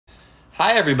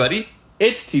Hi everybody,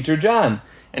 it's Teacher John,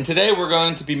 and today we're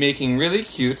going to be making really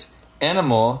cute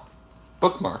animal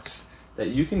bookmarks that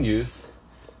you can use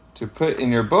to put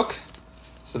in your book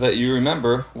so that you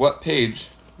remember what page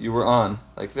you were on,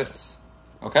 like this,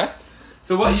 okay?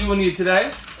 So what you will need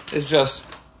today is just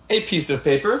a piece of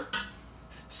paper,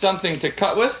 something to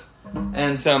cut with,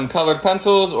 and some colored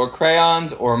pencils or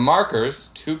crayons or markers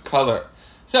to color.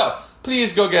 So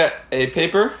please go get a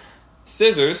paper,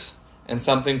 scissors, and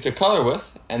something to color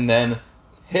with, and then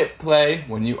hit play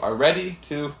when you are ready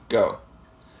to go.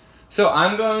 So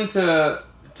I'm going to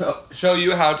show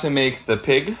you how to make the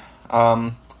pig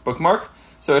bookmark.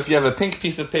 So if you have a pink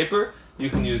piece of paper, you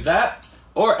can use that,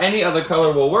 or any other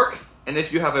color will work. And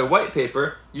if you have a white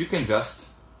paper, you can just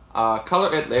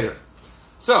color it later.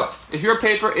 So if your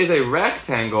paper is a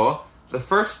rectangle, the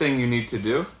first thing you need to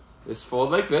do is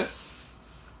fold like this,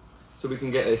 so we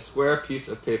can get a square piece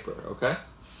of paper, okay?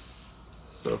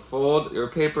 So fold your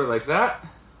paper like that,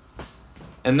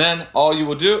 and then all you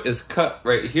will do is cut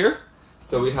right here,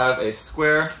 so we have a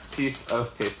square piece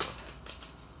of paper.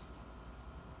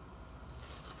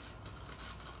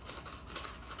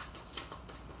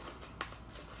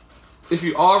 If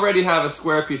you already have a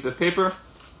square piece of paper,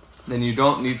 then you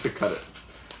don't need to cut it.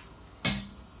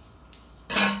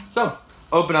 So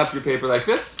open up your paper like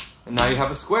this, and now you have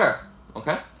a square,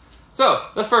 okay? So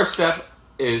the first step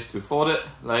is to fold it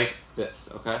like this,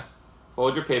 okay?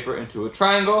 Fold your paper into a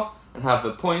triangle and have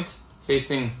the point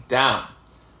facing down.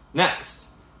 Next,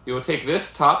 you will take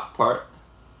this top part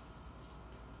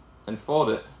and fold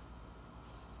it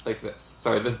like this.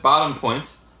 Sorry, this bottom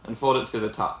point and fold it to the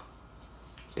top.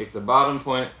 Take the bottom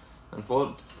point and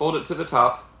fold it to the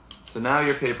top. So now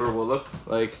your paper will look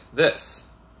like this.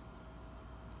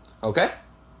 Okay?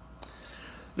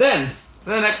 Then,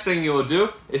 the next thing you will do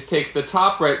is take the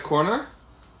top right corner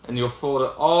and you'll fold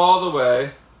it all the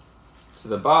way to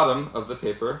the bottom of the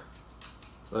paper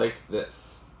like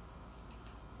this.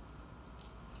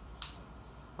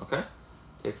 Okay?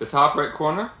 Take the top right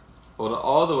corner, fold it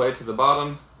all the way to the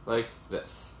bottom like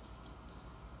this.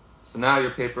 So now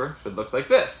your paper should look like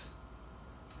this.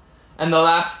 And the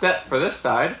last step for this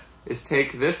side is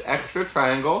take this extra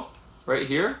triangle right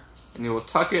here and you will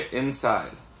tuck it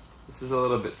inside. This is a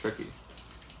little bit tricky.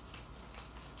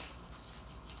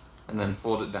 And then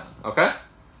fold it down, okay?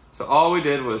 So all we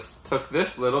did was took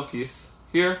this little piece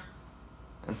here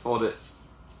and fold it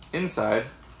inside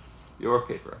your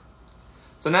paper.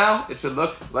 So now it should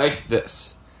look like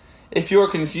this. If you're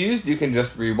confused, you can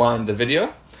just rewind the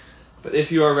video. But if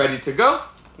you are ready to go,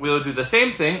 we'll do the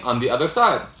same thing on the other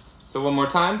side. So one more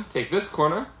time, take this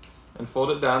corner and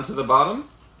fold it down to the bottom.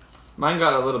 Mine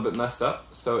got a little bit messed up,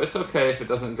 so it's okay if it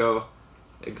doesn't go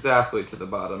exactly to the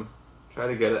bottom. Try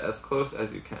to get it as close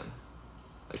as you can,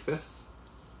 like this.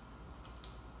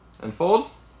 And fold.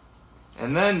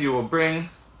 And then you will bring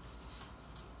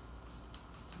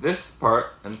this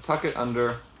part and tuck it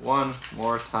under one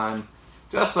more time,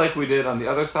 just like we did on the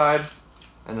other side,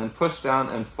 and then push down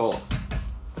and fold.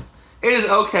 It is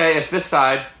okay if this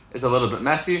side is a little bit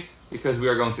messy, because we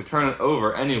are going to turn it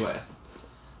over anyway.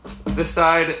 This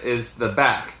side is the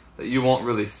back that you won't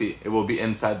really see. It will be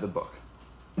inside the book.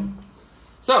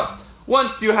 So,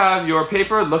 once you have your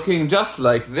paper looking just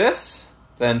like this,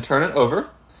 then turn it over,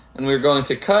 and we're going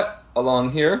to cut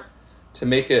along here to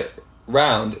make it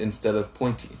round instead of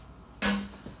pointy.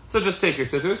 So just take your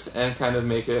scissors and kind of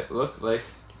make it look like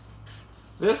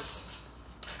this.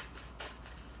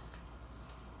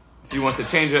 If you want to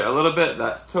change it a little bit,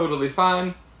 that's totally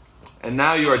fine. And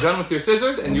now you are done with your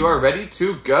scissors and you are ready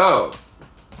to go.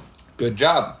 Good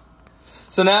job.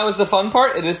 So now is the fun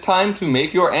part. It is time to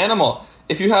make your animal.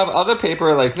 If you have other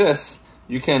paper like this,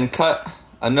 you can cut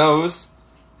a nose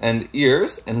and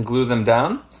ears and glue them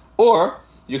down, or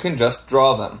you can just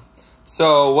draw them.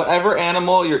 So whatever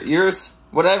animal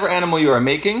you are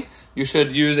making, you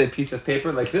should use a piece of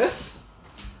paper like this,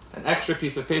 an extra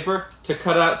piece of paper, to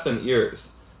cut out some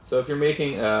ears. So if you're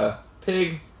making a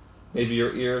pig, maybe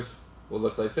your ears will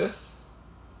look like this.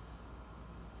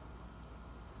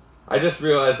 I just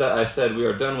realized that I said we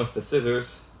are done with the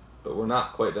scissors, but we're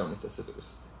not quite done with the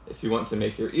scissors. If you want to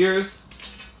make your ears,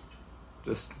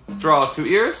 just draw 2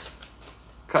 ears,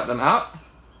 cut them out,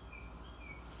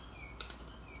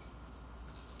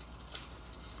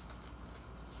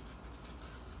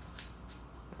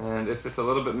 and if it's a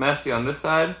little bit messy on this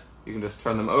side, you can just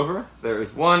turn them over. There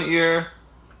is one ear,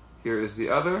 here is the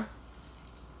other.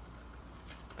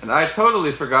 And I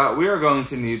totally forgot, we are going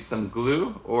to need some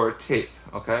glue or tape,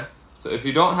 okay? So if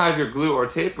you don't have your glue or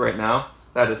tape right now,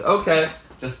 that is okay.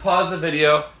 Just pause the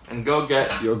video and go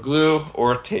get your glue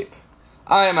or tape.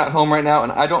 I am at home right now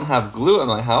and I don't have glue in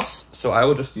my house, so I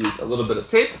will just use a little bit of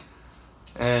tape.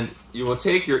 And you will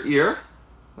take your ear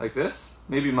like this.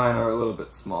 Maybe mine are a little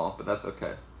bit small, but that's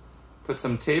okay. Put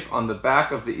some tape on the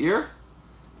back of the ear,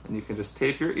 and you can just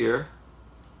tape your ear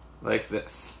like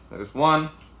this. There's one,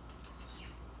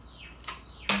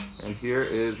 and here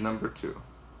is number 2.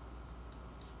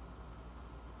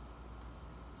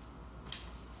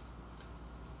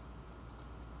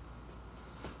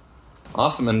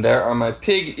 Awesome, and there are my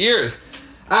pig ears.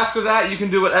 After that, you can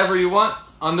do whatever you want.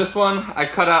 On this one, I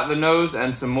cut out the nose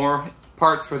and some more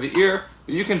parts for the ear,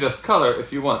 but you can just color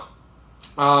if you want.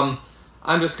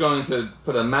 I'm just going to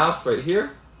put a mouth right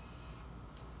here.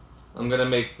 I'm going to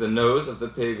make the nose of the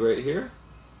pig right here.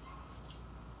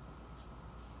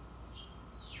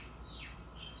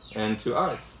 And 2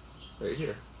 eyes right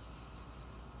here.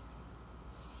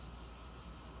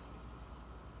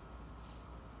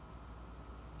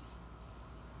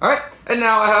 Alright, and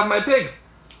now I have my pig.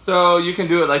 So you can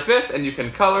do it like this, and you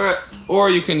can color it,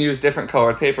 or you can use different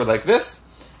colored paper like this.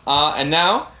 And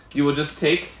now you will just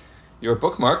take your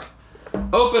bookmark,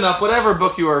 open up whatever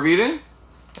book you are reading,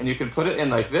 and you can put it in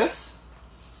like this.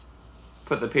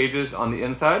 Put the pages on the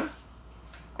inside.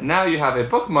 And now you have a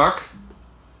bookmark,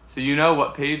 so you know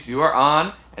what page you are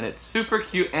on, and it's super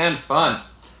cute and fun.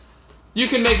 You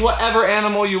can make whatever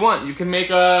animal you want. You can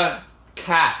make a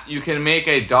cat, you can make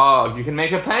a dog, you can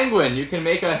make a penguin, you can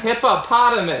make a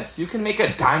hippopotamus, you can make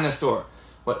a dinosaur,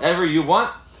 whatever you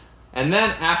want. And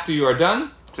then after you are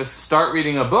done, just start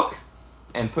reading a book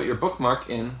and put your bookmark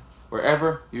in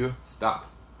wherever you stop.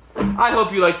 I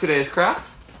hope you liked today's craft.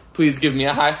 Please give me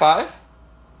a high five.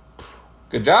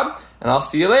 Good job, and I'll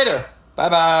see you later.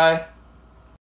 Bye-bye.